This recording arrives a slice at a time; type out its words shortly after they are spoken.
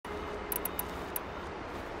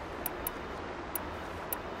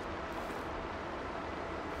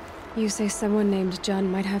You say someone named Jun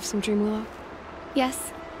might have some Dreamwillow?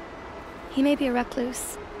 Yes. He may be a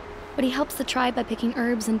recluse, but he helps the tribe by picking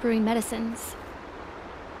herbs and brewing medicines.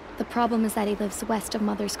 The problem is that he lives west of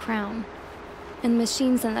Mother's Crown, and the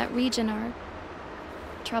machines in that region are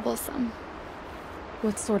troublesome.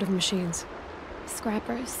 What sort of machines?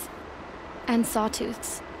 Scrappers. And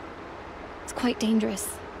sawtooths. It's quite dangerous.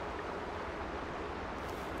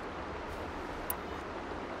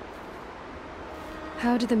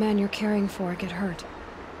 How did the man you're caring for get hurt?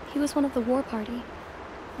 He was one of the war party,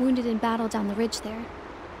 wounded in battle down the ridge there.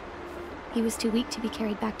 He was too weak to be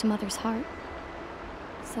carried back to Mother's heart,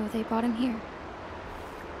 so they brought him here.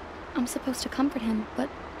 I'm supposed to comfort him, but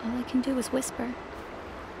all I can do is whisper.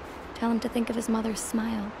 Tell him to think of his mother's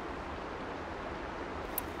smile.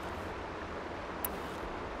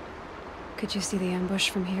 Could you see the ambush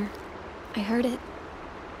from here? I heard it.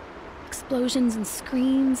 Explosions and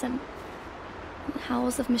screams and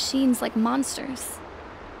howls of machines like monsters.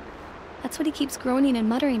 That's what he keeps groaning and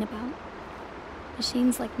muttering about.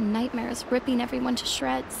 Machines like nightmares ripping everyone to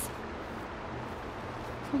shreds.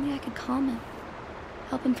 If only I could calm him.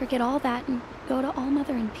 Help him forget all that and go to All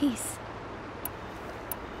Mother in peace.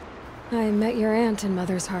 I met your aunt in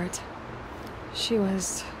Mother's Heart. She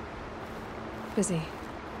was... busy.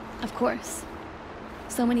 Of course.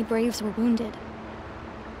 So many Braves were wounded.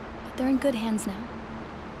 But they're in good hands now.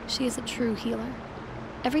 She is a true healer.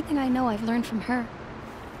 Everything I know I've learned from her.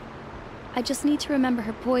 I just need to remember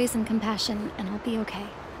her poise and compassion, and I'll be okay.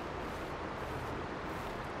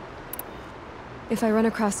 If I run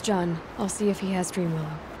across Jun, I'll see if he has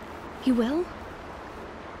Dreamwillow. You will?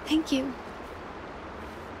 Thank you.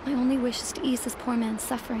 My only wish is to ease this poor man's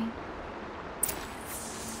suffering.